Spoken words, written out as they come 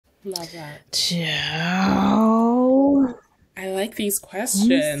Love that. Ciao. I like these Let me see.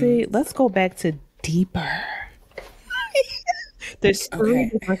 questions. Let's go back to deeper. There's three Okay.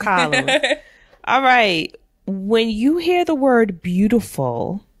 different columns. All right. When you hear the word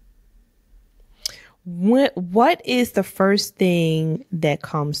beautiful, what is the first thing that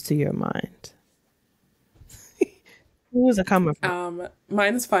comes to your mind? Who is it coming from?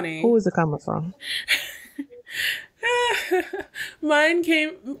 Mine's Who funny. is it coming from? Mine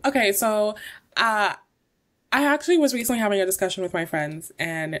came. Okay, so uh, I actually was recently having a discussion with my friends,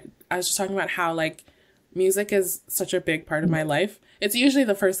 and I was just talking about how, like, music is such a big part of my life. It's usually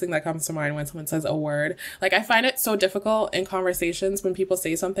the first thing that comes to mind when someone says a word. Like, I find it so difficult in conversations when people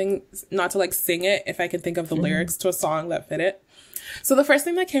say something not to, like, sing it if I can think of the lyrics to a song that fit it. So the first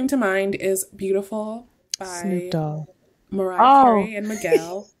thing that came to mind is Beautiful Snoop by Dogg. Mariah Oh, Carey and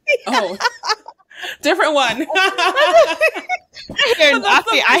Miguel. Oh, different one. But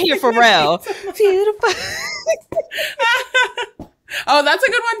that's the I first hear thing that came Pharrell. to mind. Beautiful. Oh, that's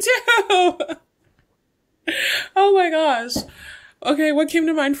a good one too. Oh my gosh. Okay, what came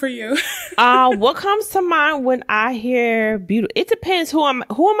to mind for you? What comes to mind when I hear beautiful? It depends who am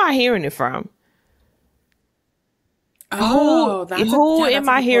I hearing it from? Who Oh, who that's am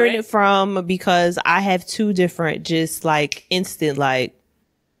a I good hearing point. it from? Because I have two different, just like instant, like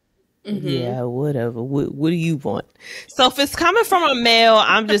yeah, whatever. What do you want? So if it's coming from a male,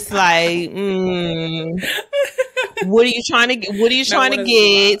 I'm just like, what are you trying to get? What are you Now trying what to is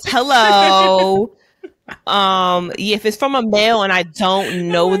get? that? Hello. Yeah, if it's from a male and I don't Oh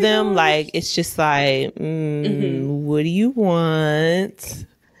know my them, like gosh. it's just like, what do you want?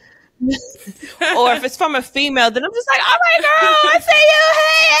 Or if it's from a female, then I'm just like, all right, girl, I see you.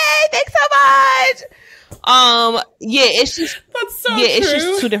 Hey, thanks so much. Yeah, That's so it's just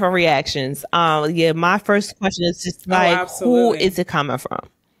true. two different reactions. Yeah, my first question is just Oh, like, who is absolutely. it coming from?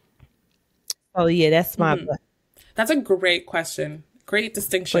 Oh yeah, that's my. That's a great question. Great But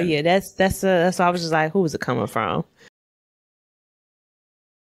distinction. yeah, that's. So I was just like, who is it coming from?